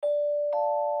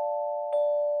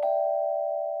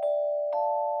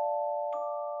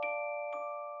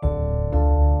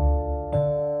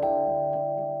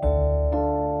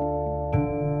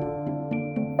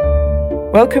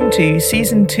Welcome to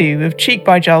Season 2 of Cheek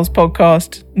by Jowl's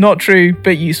podcast, Not True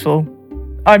But Useful.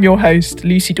 I'm your host,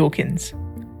 Lucy Dawkins.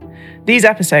 These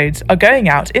episodes are going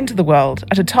out into the world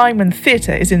at a time when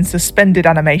theatre is in suspended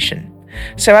animation.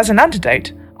 So as an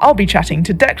antidote, I'll be chatting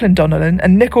to Declan Donnellan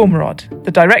and Nick Ormerod,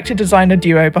 the director-designer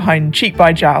duo behind Cheek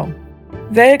by Jowl.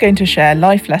 They're going to share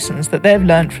life lessons that they've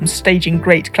learnt from staging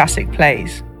great classic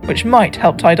plays, which might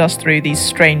help tide us through these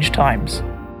strange times.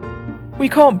 We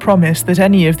can't promise that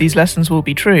any of these lessons will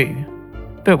be true,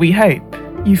 but we hope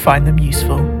you find them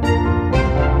useful.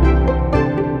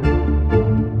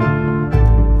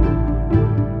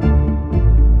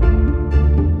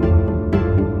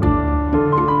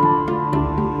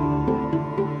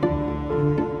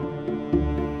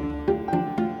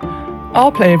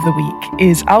 Our play of the week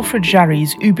is Alfred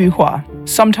Jarry's U Bu Roi,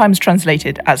 sometimes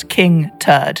translated as King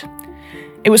Turd.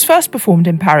 It was first performed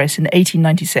in Paris in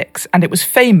 1896, and it was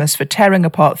famous for tearing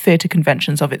apart theatre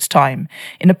conventions of its time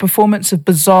in a performance of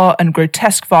bizarre and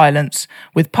grotesque violence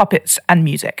with puppets and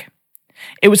music.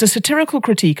 It was a satirical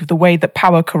critique of the way that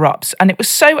power corrupts, and it was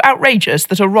so outrageous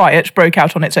that a riot broke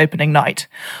out on its opening night,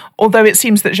 although it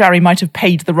seems that Jarry might have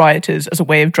paid the rioters as a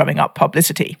way of drumming up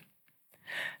publicity.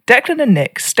 Declan and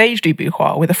Nick staged U Bu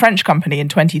Roi with a French company in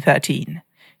 2013.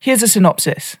 Here's a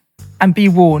synopsis, and be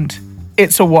warned,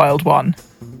 it's a wild one.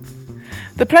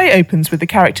 The play opens with the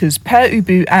characters Père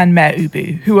Ubu and Mère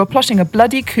Ubu, who are plotting a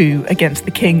bloody coup against the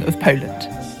King of Poland.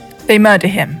 They murder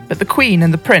him, but the Queen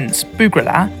and the Prince,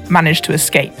 Beaugrelat, manage to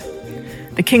escape.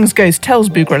 The King's ghost tells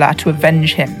Beaugrelat to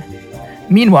avenge him.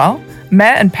 Meanwhile,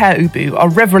 Mère and Père Ubu are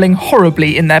revelling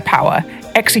horribly in their power,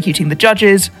 executing the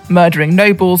judges, murdering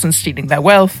nobles and stealing their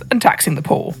wealth, and taxing the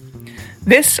poor.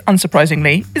 This,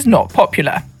 unsurprisingly, is not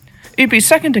popular. Ubu's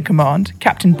second-in-command,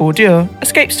 Captain Bourdieu,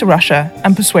 escapes to Russia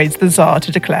and persuades the Tsar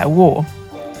to declare war.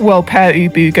 While Père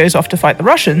Ubu goes off to fight the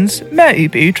Russians, Mère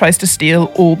Ubu tries to steal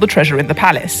all the treasure in the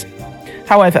palace.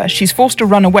 However, she's forced to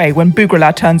run away when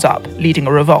Beaugrelat turns up, leading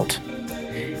a revolt.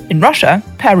 In Russia,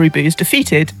 Père Ubu is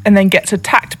defeated and then gets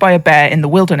attacked by a bear in the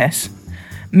wilderness.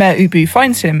 Mère Ubu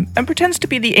finds him and pretends to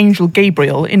be the angel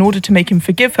Gabriel in order to make him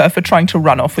forgive her for trying to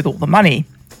run off with all the money.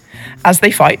 As they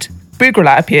fight,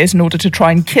 Beaugrelat appears in order to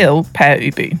try and kill Père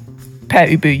Ubu.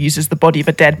 Père Ubu uses the body of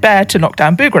a dead bear to knock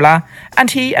down Beaugrelat,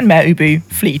 and he and Mère Ubu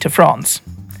flee to France.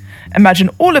 Imagine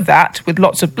all of that with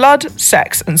lots of blood,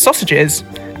 sex and sausages,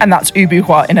 and that's U Bu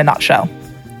Roi in a nutshell.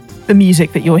 The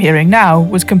music that you're hearing now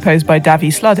was composed by Davy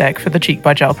Sladek for the Cheek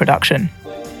by Jowl production.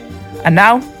 And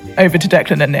now, over to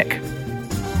Declan and Nick.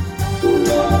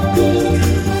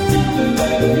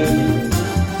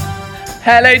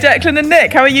 Hello Declan and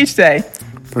Nick, how are you today?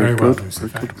 Very good.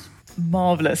 Very good.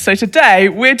 Marvellous. So today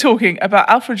we're talking about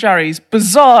Alfred Jarry's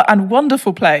bizarre and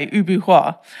wonderful play, U Bu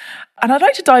Roi. And I'd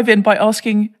like to dive in by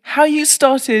asking how you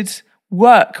started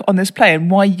work on this play and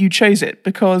why you chose it.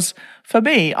 Because for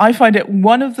me, I find it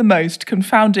one of the most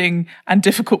confounding and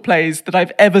difficult plays that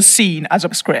I've ever seen as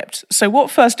a script. So what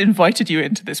first invited you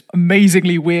into this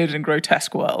amazingly weird and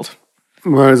grotesque world?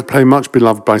 Well, it's a play much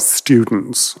beloved by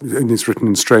students, and it's written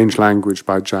in strange language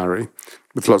by Jarry,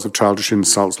 with lots of childish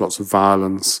insults, lots of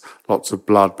violence, lots of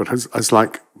blood, but as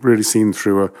like really seen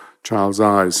through a child's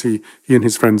eyes. He and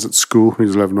his friends at school, he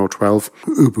was 11 or 12,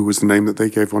 Ubu was the name that they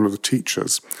gave one of the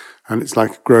teachers, and it's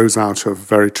like it grows out of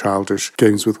very childish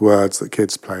games with words that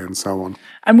kids play and so on.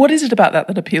 And what is it about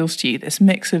that appeals to you, this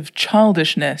mix of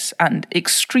childishness and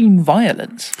extreme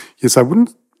violence? Yes, I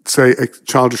wouldn't say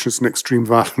childishness and extreme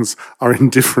violence are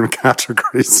in different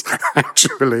categories,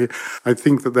 actually. I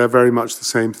think that they're very much the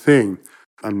same thing.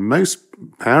 And most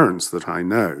parents that I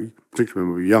know, particularly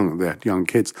when we were young, they had young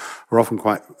kids, are often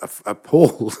quite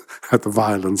appalled at the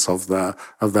violence of their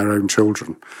own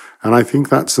children. And I think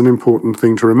that's an important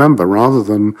thing to remember, rather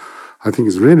than, I think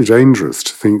it's really dangerous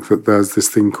to think that there's this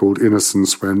thing called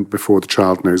innocence before the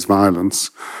child knows violence.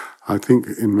 I think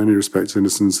in many respects,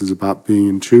 innocence is about being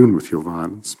in tune with your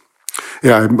violence.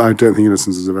 Yeah, I don't think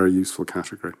innocence is a very useful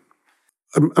category.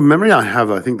 A memory I have,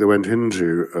 I think they went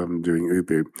into doing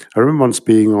Ubu. I remember once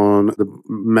being on the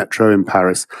metro in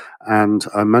Paris, and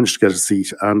I managed to get a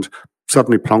seat, and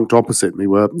suddenly plonked opposite me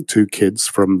were two kids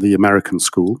from the American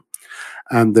school,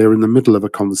 and they were in the middle of a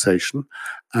conversation,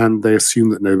 and they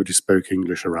assumed that nobody spoke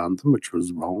English around them, which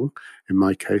was wrong in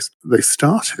my case. They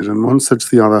started, and one said to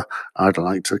the other, "I'd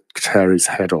like to tear his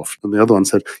head off." And the other one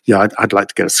said, "Yeah, I'd like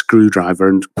to get a screwdriver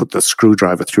and put the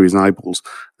screwdriver through his eyeballs."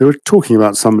 They were talking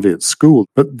about somebody at school,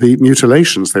 but the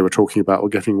mutilations they were talking about were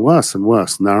getting worse and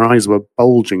worse, and their eyes were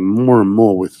bulging more and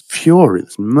more with fury,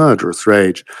 this murderous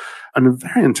rage. And a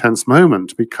very intense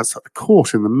moment, because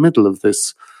caught in the middle of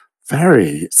this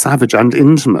very savage and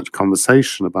intimate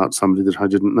conversation about somebody that I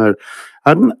didn't know.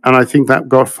 And I think that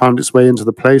found its way into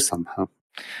the play somehow.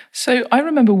 So I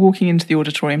remember walking into the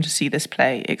auditorium to see this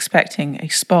play, expecting a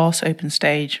sparse open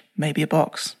stage, maybe a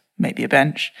box, maybe a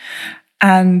bench,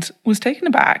 and was taken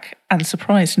aback and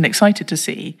surprised and excited to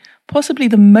see possibly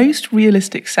the most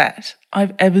realistic set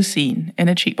I've ever seen in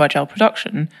a Cheek by Jowl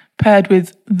production, paired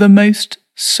with the most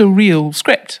surreal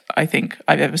script I think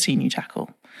I've ever seen you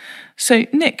tackle. So,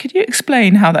 Nick, could you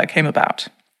explain how that came about?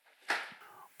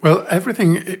 Well,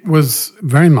 everything was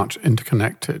very much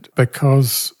interconnected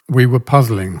because we were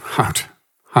puzzling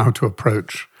how to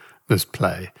approach this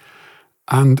play.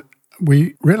 And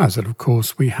we realized that, of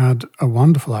course, we had a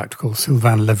wonderful actor called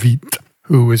Sylvain Levitte,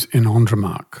 who was in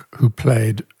Andromaque, who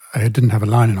didn't have a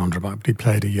line in Andromaque, but he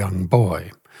played a young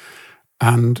boy.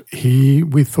 And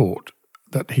we thought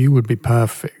that he would be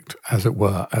perfect, as it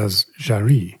were, as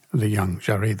Jarry, the young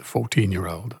Jarry, the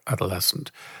 14-year-old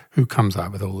adolescent, who comes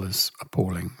out with all this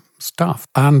appalling stuff.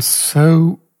 And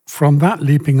so from that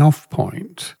leaping off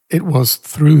point, it was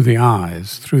through the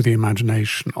eyes, through the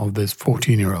imagination of this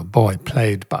 14-year-old boy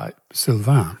played by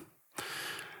Sylvain.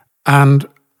 And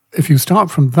if you start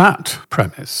from that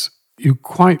premise, you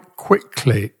quite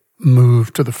quickly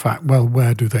move to the fact, well,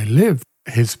 where do they live?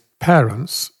 His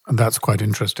parents, and that's quite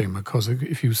interesting because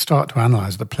if you start to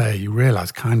analyse the play, you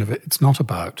realise it's not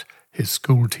about his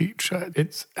school teacher.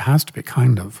 It has to be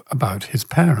kind of about his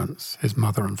parents, his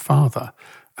mother and father,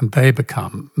 and they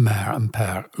become Mère and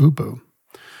Père Ubu.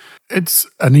 It's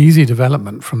an easy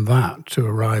development from that to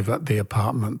arrive at the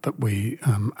apartment that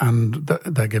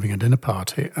they're giving a dinner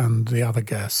party, and the other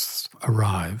guests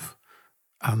arrive,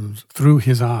 and through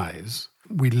his eyes,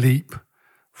 we leap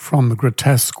from the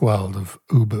grotesque world of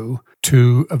Ubu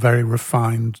to a very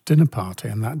refined dinner party,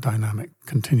 and that dynamic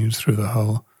continues through the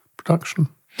whole production.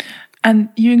 And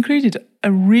you included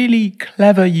a really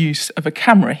clever use of a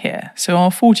camera here. So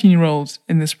our 14-year-old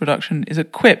in this production is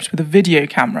equipped with a video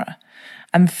camera.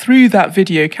 And through that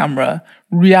video camera,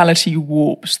 reality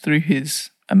warps through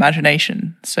his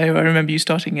imagination. So I remember you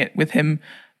starting it with him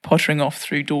pottering off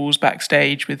through doors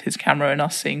backstage with his camera and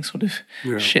us seeing sort of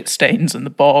shit stains in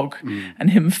the bog and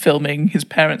him filming his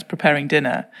parents preparing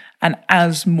dinner. And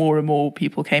as more and more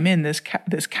people came in, this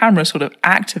camera sort of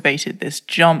activated this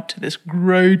jump to this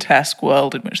grotesque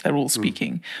world in which they're all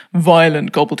speaking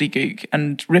violent gobbledygook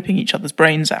and ripping each other's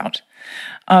brains out.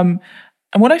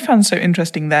 And what I found so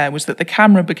interesting there was that the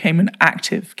camera became an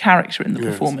active character in the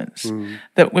performance.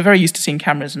 That we're very used to seeing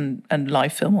cameras and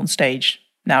live film on stage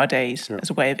nowadays as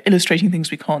a way of illustrating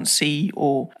things we can't see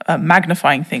or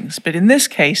magnifying things. But in this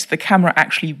case, the camera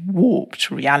actually warped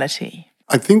reality.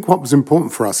 I think what was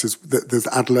important for us is that there's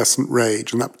adolescent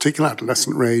rage, and that particular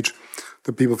adolescent rage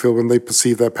that people feel when they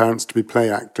perceive their parents to be play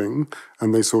acting,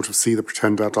 and they sort of see the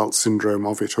pretend adult syndrome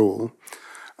of it all.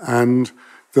 And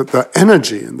that the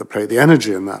energy in the play, the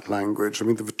energy in that language, I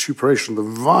mean, the vituperation, the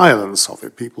violence of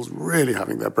it, people's really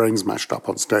having their brains mashed up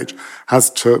on stage,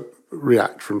 has to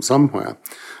react from somewhere.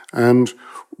 And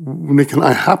Nick and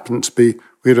I happened to be,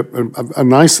 we had a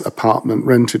nice apartment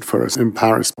rented for us in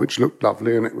Paris, which looked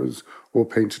lovely, and it was all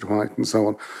painted white and so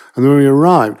on. And then when we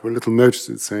arrived, were little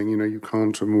notices saying, you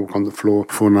can't walk on the floor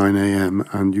before 9 a.m.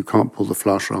 and you can't pull the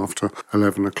flush after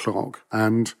 11 o'clock.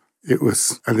 And it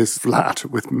was this flat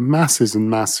with masses and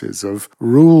masses of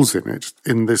rules in it,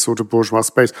 in this sort of bourgeois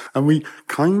space. And we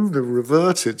kind of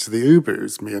reverted to the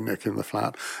Ubus, me and Nick, in the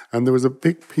flat. And there was a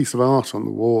big piece of art on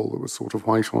the wall that was sort of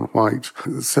white on white.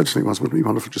 It certainly wouldn't it be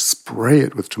wonderful to just spray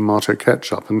it with tomato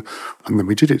ketchup? And then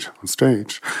we did it on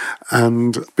stage.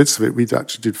 And bits of it we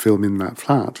actually did film in that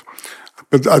flat.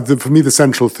 But for me, the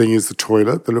central thing is the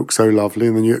toilet that looks so lovely.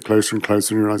 And then you get closer and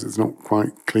closer and you realise it's not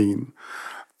quite clean.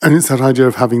 And it's that idea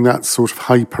of having that sort of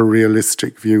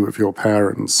hyper-realistic view of your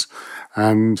parents.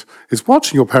 And it's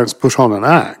watching your parents put on an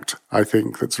act, I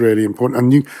think, that's really important.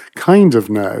 And you kind of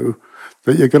know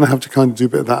that you're going to have to kind of do a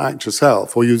bit of that act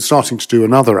yourself, or you're starting to do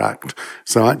another act.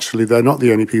 So actually, they're not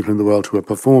the only people in the world who are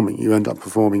performing. You end up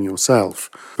performing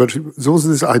yourself. But there's also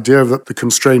this idea of the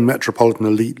constrained metropolitan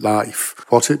elite life,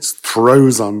 what it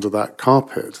throws under that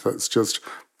carpet that's just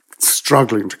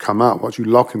struggling to come out, what you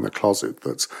lock in the closet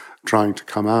that's trying to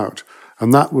come out.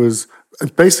 And that was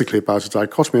basically about a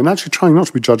dichotomy, and actually trying not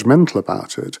to be judgmental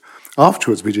about it.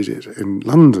 Afterwards, we did it in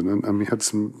London, and we had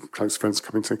some close friends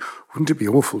coming saying, wouldn't it be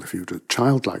awful if you had a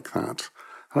child like that?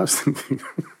 And I was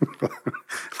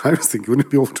thinking, wouldn't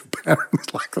it be awful to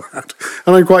parents like that?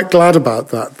 And I'm quite glad about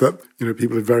that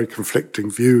people have very conflicting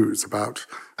views about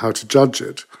how to judge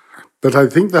it. But I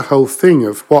think the whole thing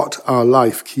of what our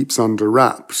life keeps under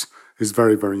wraps is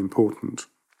very, very important.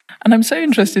 And I'm so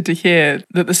interested to hear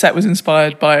that the set was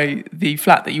inspired by the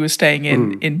flat that you were staying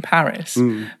in Paris,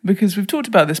 because we've talked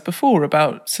about this before,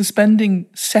 about suspending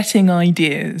setting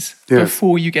ideas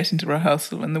before you get into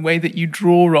rehearsal, and the way that you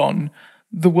draw on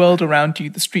the world around you,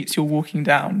 the streets you're walking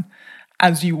down,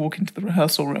 as you walk into the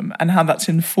rehearsal room, and how that's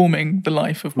informing the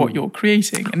life of what you're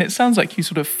creating. And it sounds like you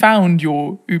sort of found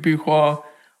your Ubu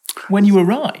when you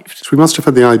arrived. So we must have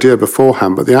had the idea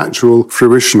beforehand, but the actual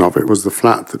fruition of it was the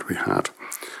flat that we had.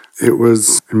 It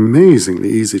was amazingly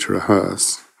easy to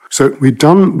rehearse. So we'd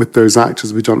done, with those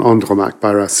actors, we'd done Andromaque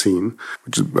by Racine,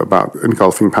 which is about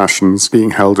engulfing passions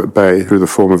being held at bay through the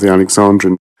form of the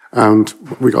Alexandrine. And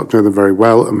we got to know them very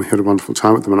well, and we had a wonderful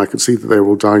time with them, and I could see that they were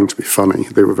all dying to be funny.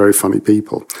 They were very funny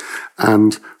people.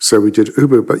 And so we did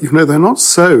Ubu, but they're not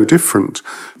so different.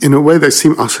 In a way, they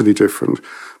seem utterly different,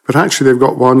 but actually they've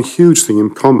got one huge thing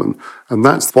in common, and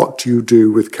that's what you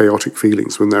do with chaotic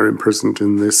feelings when they're imprisoned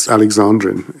in this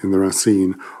Alexandrine, in the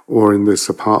Racine, or in this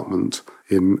apartment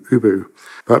in Ubu.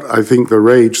 But I think the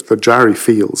rage that Jarry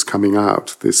feels coming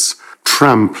out, this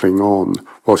trampling on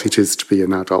what it is to be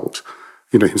an adult,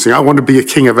 him saying, I want to be a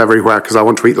king of everywhere because I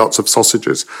want to eat lots of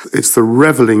sausages. It's the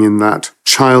reveling in that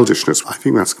childishness. I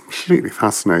think that's completely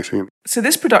fascinating. So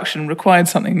this production required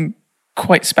something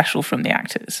quite special from the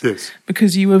actors. Yes.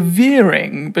 Because you were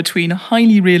veering between a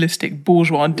highly realistic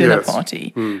bourgeois dinner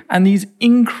party and these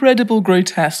incredible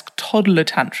grotesque toddler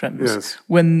tantrums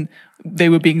when they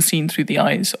were being seen through the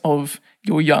eyes of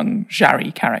your young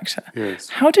Jarry character. Yes.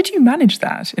 How did you manage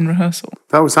that in rehearsal?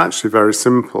 That was actually very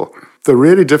simple. The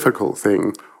really difficult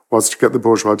thing was to get the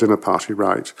bourgeois dinner party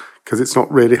right, because it's not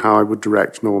really how I would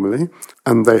direct normally.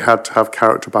 And they had to have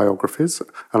character biographies,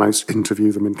 and I used to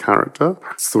interview them in character,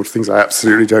 sort of things I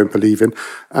absolutely don't believe in.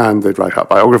 And they'd write out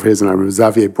biographies, and I remember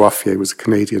Xavier Boiffier was a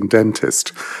Canadian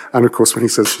dentist. And of course, when he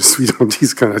says, Je suis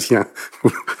dentiste canadien,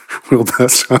 we'll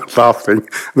burst out laughing.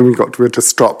 And then we had to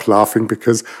stop laughing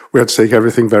because we had to take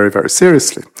everything very, very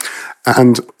seriously.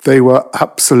 And they were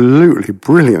absolutely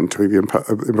brilliant with the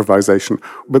improvisation,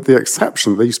 with the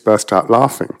exception they used to burst out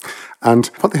laughing. And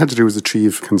what they had to do was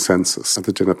achieve consensus at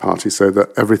the dinner party so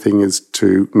that everything is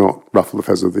to not ruffle the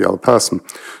feathers of the other person.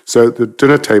 So the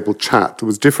dinner table chat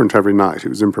was different every night. It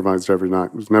was improvised every night.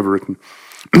 It was never written.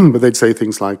 But they'd say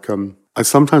things like,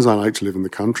 sometimes I like to live in the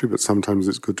country, but sometimes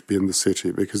it's good to be in the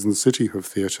city, because in the city you have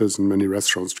theatres and many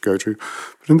restaurants to go to.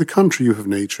 But in the country you have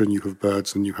nature and you have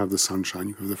birds and you have the sunshine,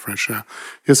 you have the fresh air.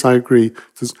 Yes, I agree.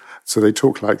 So they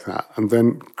talk like that. And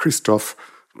then Christophe,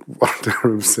 what I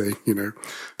was saying,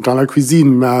 dans la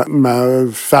cuisine, ma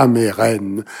femme est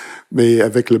reine, mais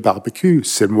avec le barbecue,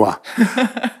 c'est moi.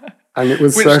 And it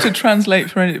was, which to translate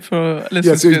for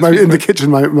listeners. Yes, in the kitchen,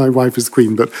 my wife is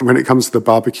queen, but when it comes to the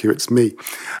barbecue, it's me.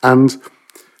 And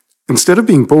instead of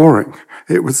being boring,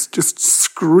 it was just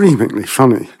screamingly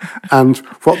funny. And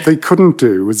what they couldn't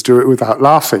do was do it without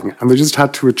laughing, and they just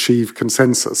had to achieve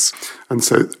consensus. And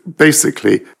so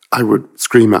basically, I would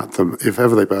scream at them if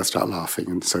ever they burst out laughing,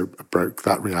 and so broke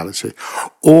that reality.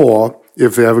 Or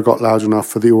if they ever got loud enough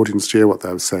for the audience to hear what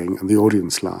they were saying and the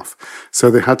audience laugh. So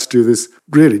they had to do this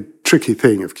really tricky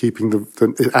thing of keeping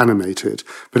it animated,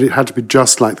 but it had to be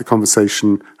just like the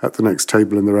conversation at the next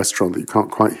table in the restaurant that you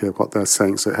can't quite hear what they're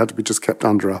saying. So it had to be just kept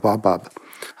under a hubbub.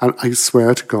 And I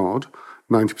swear to God,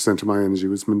 90% of my energy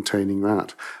was maintaining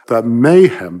that. The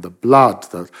mayhem, the blood,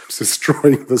 the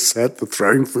destroying the set, the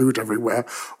throwing food everywhere,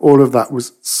 all of that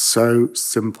was so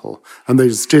simple. And they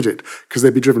just did it because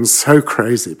they'd be driven so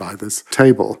crazy by this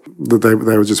table that they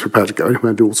were just prepared to go anywhere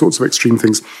and do all sorts of extreme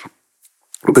things.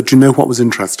 But you know what was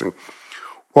interesting?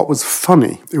 What was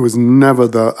funny, it was never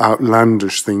the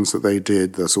outlandish things that they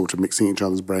did, the sort of mixing each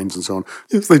other's brains and so on.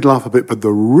 Yes, they'd laugh a bit, but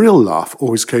the real laugh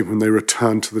always came when they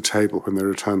returned to the table, when they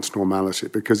returned to normality,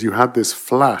 because you had this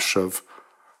flash of,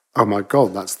 oh my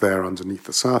God, that's there underneath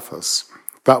the surface.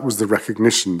 That was the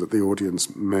recognition that the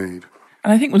audience made.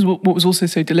 And I think what was also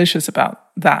so delicious about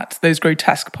that, those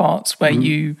grotesque parts where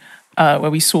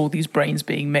where we saw these brains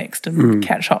being mixed and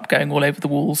ketchup going all over the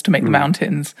walls to make the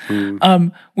mountains,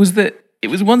 was that it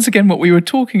was once again what we were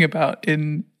talking about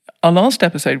in our last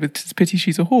episode with Petit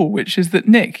Gisehor, which is that,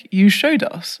 Nick, you showed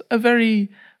us a very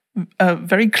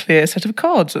clear set of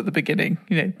cards at the beginning.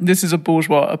 This is a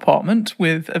bourgeois apartment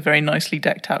with a very nicely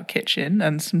decked out kitchen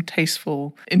and some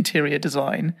tasteful interior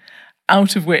design,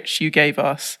 out of which you gave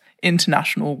us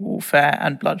international warfare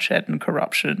and bloodshed and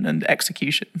corruption and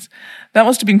executions. That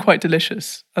must have been quite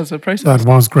delicious as a process. That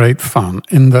was great fun,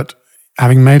 in that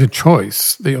having made a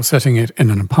choice that you're setting it in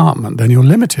an apartment, then you're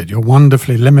limited. You're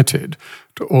wonderfully limited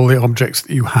to all the objects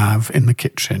that you have in the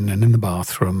kitchen and in the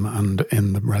bathroom and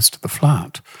in the rest of the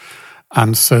flat.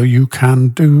 And so you can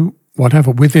do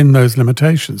whatever within those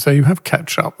limitations. So you have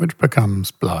ketchup, which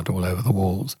becomes blood all over the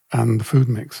walls, and the food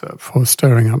mixer for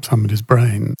stirring up somebody's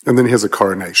brain. And then he has a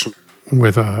coronation.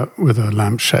 With a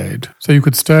lampshade. So you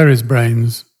could stir his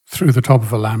brains through the top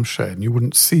of a lampshade and you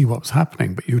wouldn't see what was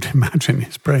happening, but you'd imagine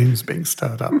his brains being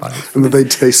stirred up by it. And then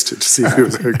they'd taste it to see if it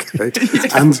was okay.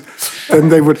 And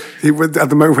then he would, at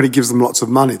the moment when he gives them lots of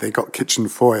money, they got kitchen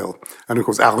foil. And of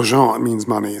course, argent means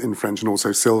money in French, and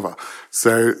also silver.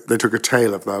 So they took a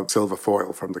tail of the silver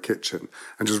foil from the kitchen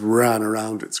and just ran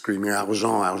around it screaming,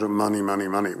 argent, money, money,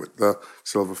 money, with the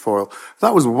silver foil.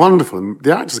 That was wonderful. And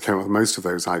the actors came up with most of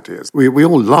those ideas. We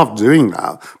all loved doing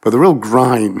that, but the real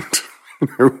grind,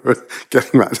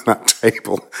 getting back to that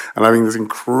table and having this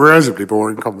incredibly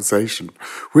boring conversation,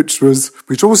 which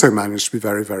also managed to be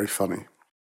very, very funny.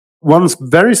 One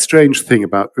very strange thing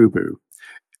about Ubu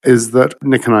is that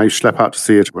Nick and I schlep out to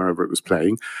see it wherever it was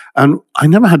playing, and I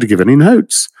never had to give any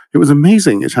notes. It was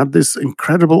amazing. It had this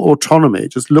incredible autonomy.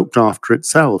 It just looked after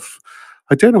itself.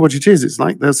 I don't know what it is. It's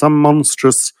like there's some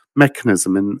monstrous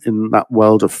mechanism in that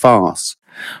world of farce.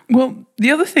 Well, the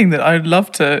other thing that I'd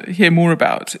love to hear more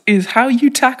about is how you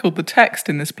tackled the text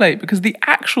in this play, because the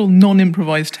actual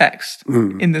non-improvised text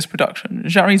in this production,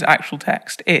 Jarry's actual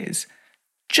text, is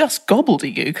just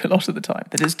gobbledygook a lot of the time.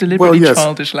 That is deliberately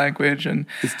childish language.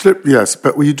 Yes,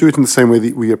 but we do it in the same way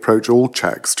that we approach all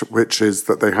text, which is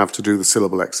that they have to do the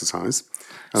syllable exercise.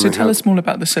 So tell us more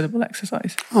about the syllable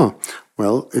exercise. Oh,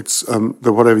 well, it's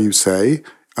the whatever you say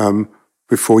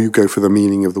before you go for the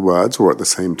meaning of the words or at the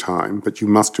same time, but you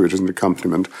must do it as an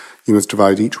accompaniment. You must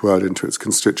divide each word into its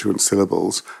constituent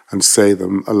syllables and say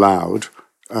them aloud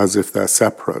as if they're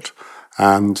separate.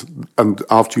 And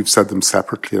after you've said them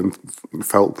separately and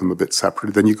felt them a bit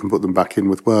separately, then you can put them back in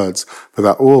with words. But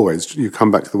that always, you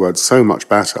come back to the words so much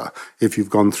better if you've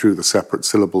gone through the separate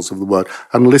syllables of the word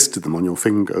and listed them on your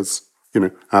fingers.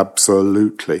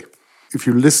 Absolutely. If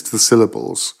you list the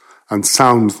syllables and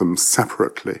sound them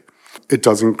separately, it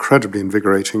does incredibly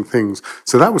invigorating things.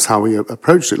 So that was how we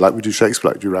approached it, like we do Shakespeare,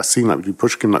 like we do Racine, like we do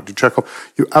Pushkin, like we do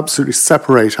Chekhov. You absolutely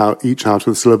separate each out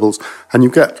of the syllables, and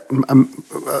you get you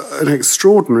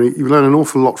learn an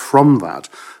awful lot from that.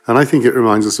 And I think it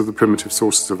reminds us of the primitive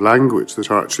sources of language that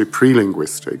are actually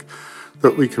pre-linguistic,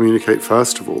 that we communicate,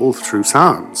 first of all, through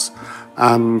sounds.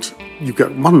 And you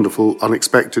get wonderful,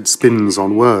 unexpected spins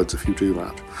on words if you do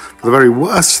that. But the very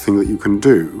worst thing that you can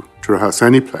do to rehearse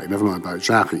any play, never mind about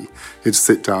Jarry, is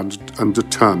sit down and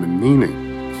determine meaning.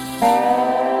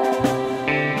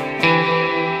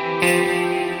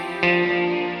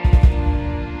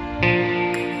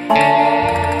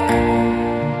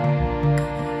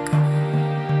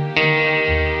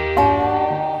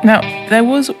 Now, there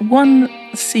was one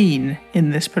scene in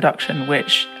this production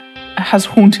which has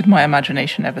haunted my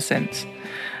imagination ever since.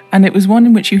 And it was one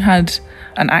in which you had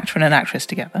an actor and an actress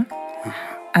together,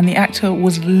 and the actor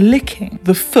was licking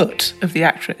the foot of the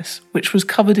actress, which was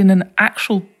covered in an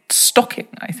actual stocking,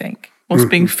 I think, was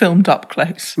being filmed up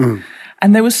close.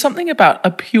 And there was something about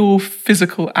a pure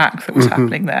physical act that was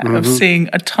happening there, of seeing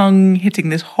a tongue hitting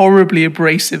this horribly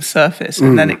abrasive surface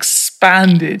and then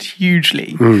expanded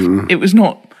hugely. It was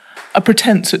not a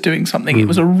pretense at doing something. It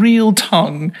was a real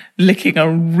tongue licking a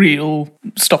real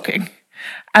stocking.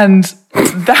 And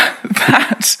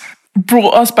that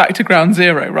brought us back to ground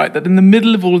zero, right? That in the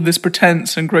middle of all of this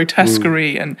pretense and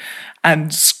grotesquerie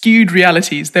and skewed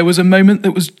realities, there was a moment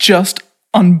that was just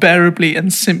unbearably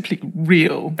and simply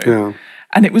real. Yeah.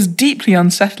 And it was deeply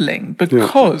unsettling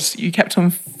because you kept on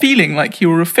feeling like you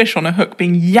were a fish on a hook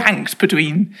being yanked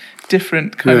between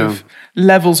different kind of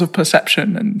levels of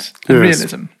perception and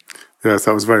realism. Yes,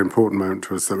 that was a very important moment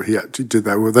to us that he actually did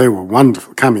that. Well, they were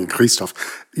wonderful. Camille and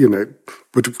Christophe,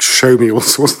 would show me all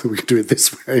sorts of things. We could do it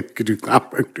this way, we could do it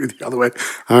that way, we could do it the other way.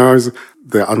 And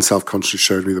they unselfconsciously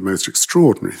showed me the most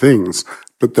extraordinary things.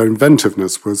 But their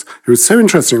inventiveness it was so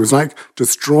interesting. It was like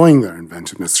destroying their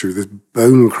inventiveness through this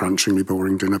bone-crunchingly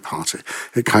boring dinner party.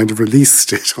 It kind of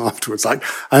released it afterwards. Like,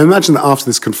 I imagine that after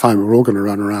this confinement, we're all going to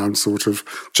run around sort of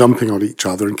jumping on each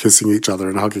other and kissing each other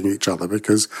and hugging each other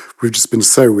because we've just been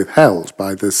so withheld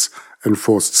by this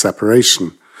enforced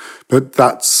separation. But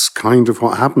that's kind of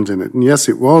what happened in it. And yes,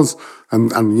 it was. And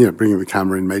bringing the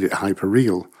camera in made it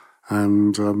hyper-real.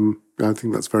 And I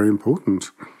think that's very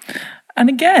important. And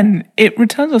again, it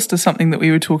returns us to something that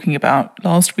we were talking about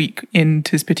last week in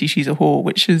 'Tis Pity She's a Whore,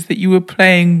 which is that you were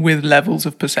playing with levels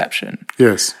of perception.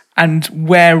 Yes. And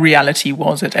where reality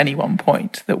was at any one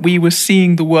point. That we were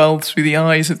seeing the world through the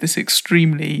eyes of this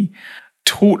extremely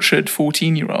tortured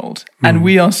 14-year-old. And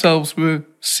we ourselves were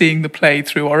seeing the play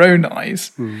through our own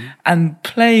eyes and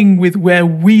playing with where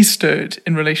we stood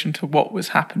in relation to what was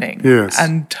happening. Yes.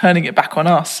 And turning it back on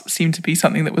us seemed to be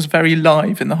something that was very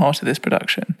live in the heart of this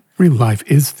production. Real life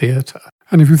is theatre.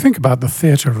 And if you think about the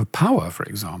theatre of power, for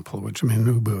example, which,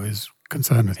 Ubu is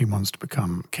concerned with, he wants to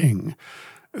become king.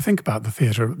 Think about the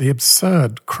theatre, the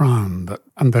absurd crown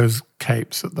and those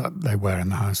capes that they wear in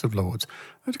the House of Lords.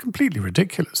 They're completely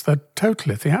ridiculous. They're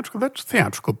totally theatrical. They're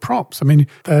theatrical props.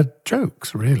 They're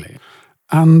jokes, really.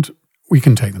 And we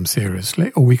can take them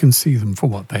seriously, or we can see them for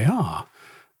what they are.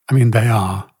 They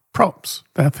are props.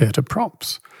 They're theatre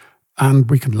props. And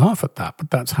we can laugh at that, but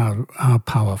that's how our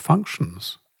power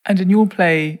functions. And in your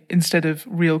play, instead of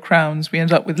real crowns, we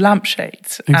end up with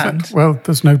lampshades. Exactly. Well,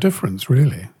 there's no difference,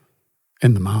 really,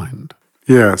 in the mind.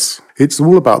 Yes. It's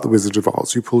all about the Wizard of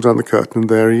Oz. You pull down the curtain and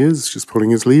there he is, just pulling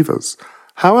his levers.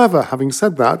 However, having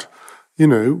said that,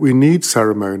 we need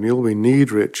ceremonial, we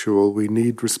need ritual, we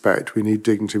need respect, we need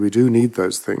dignity. We do need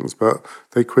those things, but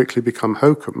they quickly become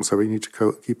hokum, so we need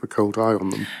to keep a cold eye on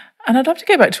them. And I'd love to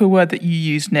go back to a word that you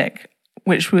used, Nick,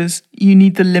 which was you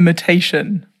need the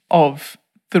limitation of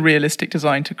the realistic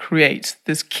design to create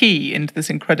this key into this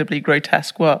incredibly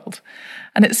grotesque world.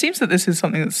 And it seems that this is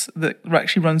something that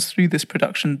actually runs through this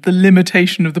production. The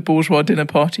limitation of the bourgeois dinner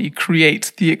party creates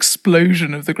the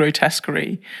explosion of the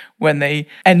grotesquerie when they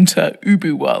enter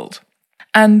Ubu world.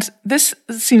 And this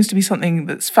seems to be something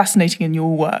that's fascinating in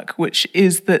your work, which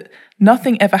is that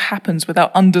nothing ever happens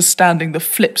without understanding the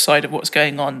flip side of what's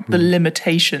going on, the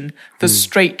limitation, the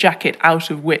straitjacket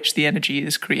out of which the energy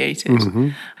is created.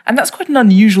 And that's quite an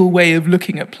unusual way of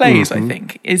looking at plays, I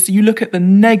think, is you look at the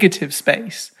negative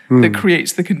space that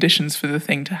creates the conditions for the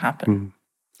thing to happen.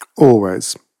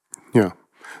 Always. Yeah.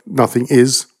 Nothing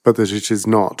is, but that it is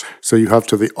not. So you have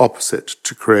to the opposite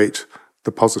to create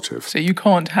the positive. So you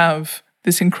can't have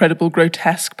this incredible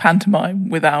grotesque pantomime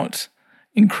without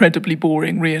incredibly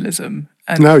boring realism.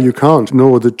 No, you can't,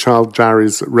 nor would the child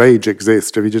Jerry's rage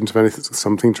exist if he didn't have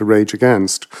something to rage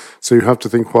against. So you have to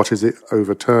think, what is it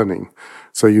overturning?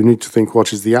 So you need to think,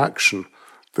 what is the action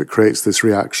that creates this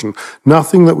reaction?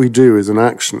 Nothing that we do is an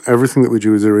action. Everything that we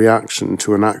do is a reaction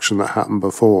to an action that happened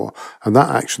before. And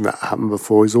that action that happened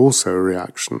before is also a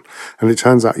reaction. And it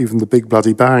turns out even the Big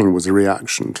Bloody Bang was a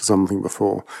reaction to something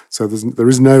before. So there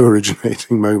is no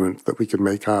originating moment that we can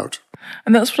make out.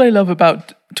 And that's what I love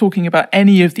about talking about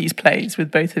any of these plays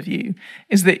with both of you,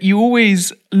 is that you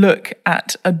always look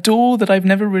at a door that I've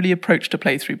never really approached a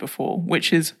play through before,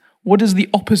 which is, what is the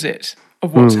opposite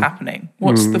of what's happening?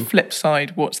 What's the flip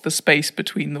side? What's the space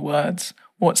between the words?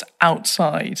 What's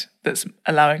outside that's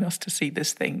allowing us to see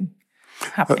this thing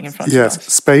happening in front of us?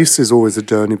 Yes, space is always a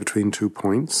journey between 2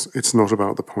 points. It's not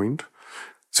about the point.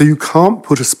 So you can't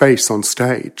put a space on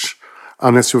stage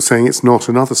unless you're saying it's not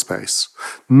another space.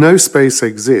 No space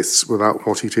exists without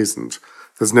what it isn't.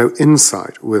 There's no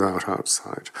inside without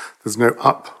outside. There's no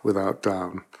up without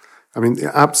down. It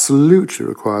absolutely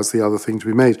requires the other thing to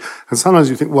be made. And sometimes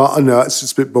you think, well, no, it's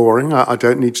just a bit boring. I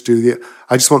don't need to do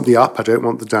I just want the up, I don't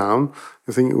want the down.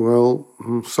 You think, well,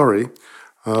 sorry.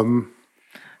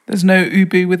 There's no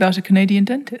Ubu without a Canadian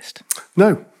dentist.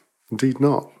 No, indeed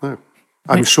not, no.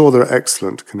 I'm sure there are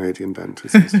excellent Canadian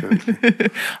dentists, incidentally.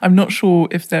 I'm not sure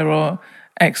if there are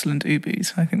excellent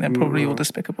Ubus. I think they're probably all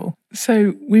despicable.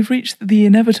 So we've reached the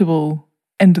inevitable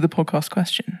end of the podcast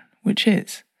question, which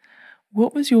is,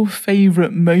 what was your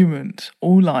favourite moment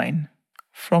or line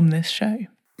from this show?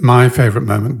 My favourite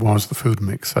moment was the food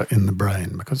mixer in the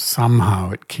brain, because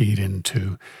somehow it keyed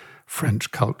into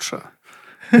French culture.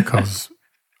 Because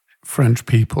French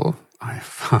people, I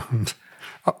found,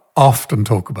 often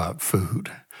talk about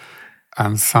food.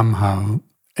 And somehow,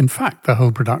 in fact, the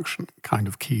whole production kind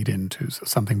of keyed into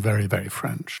something very, very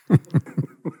French.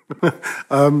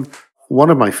 One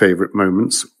of my favourite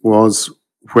moments was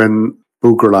when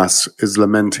Bougralas is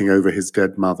lamenting over his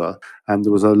dead mother, and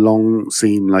there was a long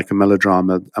scene like a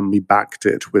melodrama, and we backed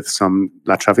it with some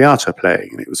La Traviata playing,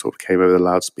 and it sort of came over the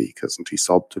loudspeakers, and he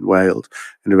sobbed and wailed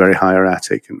in a very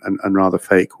hieratic and rather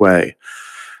fake way.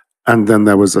 And then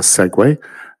there was a segue,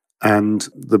 and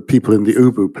the people in the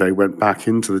Ubu play went back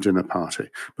into the dinner party.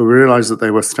 But we realized that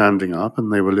they were standing up,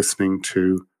 and they were listening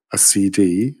to a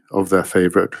CD of their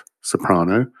favorite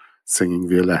soprano singing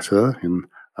Violetta in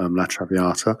La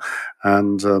Traviata,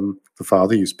 and the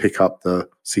father used to pick up the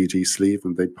CD sleeve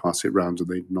and they'd pass it round and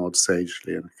they'd nod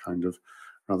sagely in a kind of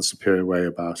rather superior way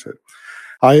about it.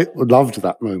 I loved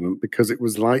that moment because it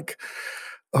was it's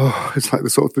like the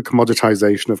sort of the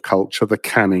commoditization of culture, the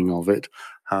canning of it,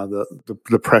 how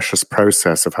the precious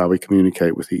process of how we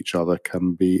communicate with each other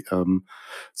can be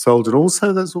sold. And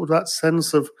also there's sort of that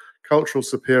sense of cultural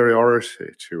superiority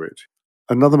to it.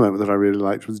 Another moment that I really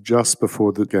liked was just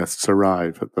before the guests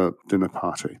arrive at the dinner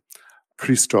party.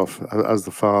 Christophe, as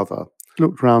the father,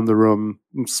 looked round the room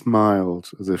and smiled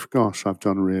as if, gosh, I've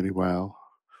done really well.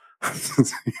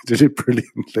 He did it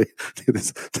brilliantly. He had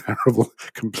this terrible,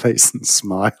 complacent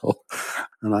smile.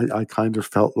 And I kind of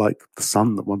felt like the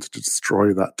son that wanted to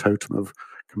destroy that totem of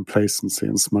complacency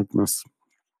and smugness.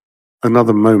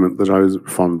 Another moment that I was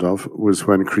fond of was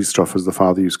when Christophe, as the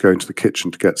father, used to go into the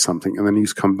kitchen to get something, and then he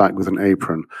used to come back with an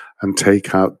apron and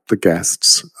take out the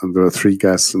guests. And there were 3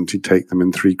 guests, and he'd take them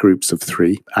in 3 groups of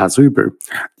 3 as Ubu.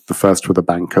 The first were the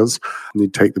bankers, and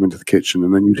he'd take them into the kitchen,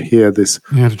 and then you'd hear this.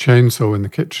 He had a chainsaw in the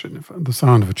kitchen, the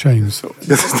sound of a chainsaw.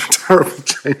 This is a terrible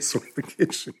chainsaw in the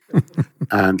kitchen.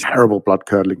 And terrible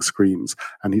blood-curdling screams.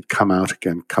 And he'd come out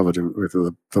again covered with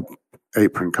the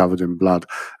apron covered in blood.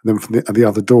 And then from the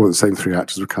other door, the same 3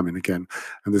 actors would come in again.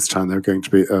 And this time they were going to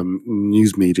be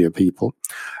news media people.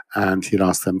 And he'd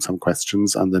ask them some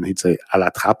questions. And then he'd say, à la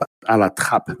trappe. À la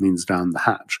trappe means down the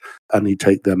hatch. And he'd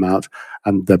take them out.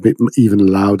 And there'd be even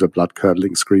louder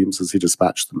blood-curdling screams as he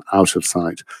dispatched them out of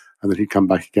sight. And then he'd come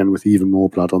back again with even more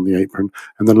blood on the apron.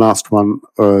 And the last one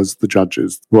was the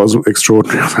judges. It was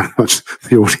extraordinary how much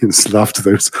the audience loved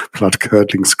those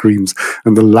blood-curdling screams.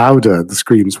 And the louder the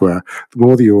screams were, the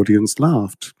more the audience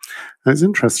laughed. And it's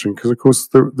interesting because, of course,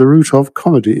 the root of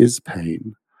comedy is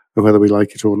pain. And whether we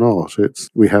like it or not,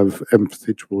 we have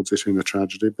empathy towards it in a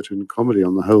tragedy, but in comedy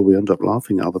on the whole, we end up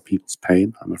laughing at other people's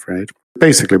pain, I'm afraid.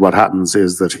 Basically, what happens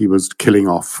is that he was killing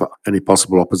off any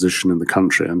possible opposition in the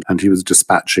country, and he was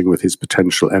dispatching with his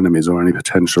potential enemies or any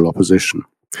potential opposition.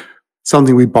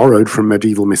 Something we borrowed from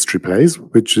medieval mystery plays,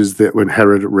 which is that when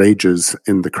Herod rages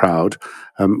in the crowd,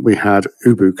 we had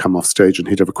Ubu come off stage and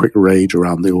he'd have a quick rage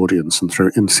around the audience and throw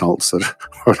insults at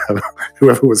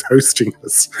whoever was hosting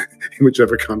us in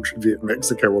whichever country, be it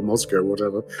Mexico or Moscow,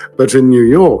 whatever. But in New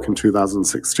York in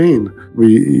 2016,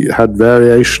 we had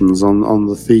variations on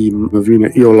the theme of,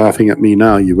 you're laughing at me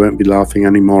now, you won't be laughing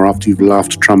anymore after you've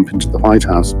laughed Trump into the White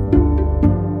House.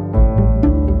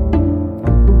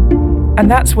 And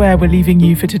that's where we're leaving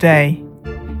you for today.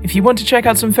 If you want to check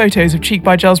out some photos of Cheek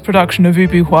by Jowl's production of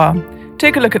Ubu Roi,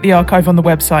 take a look at the archive on the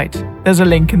website. There's a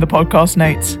link in the podcast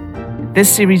notes.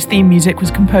 This series' theme music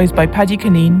was composed by Paddy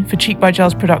Canine for Cheek by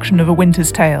Jowl's production of A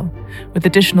Winter's Tale, with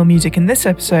additional music in this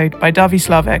episode by Davy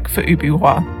Slavek for Ubu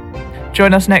Roi.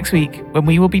 Join us next week when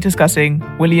we will be discussing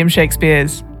William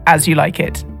Shakespeare's As You Like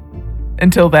It.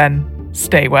 Until then,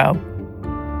 stay well.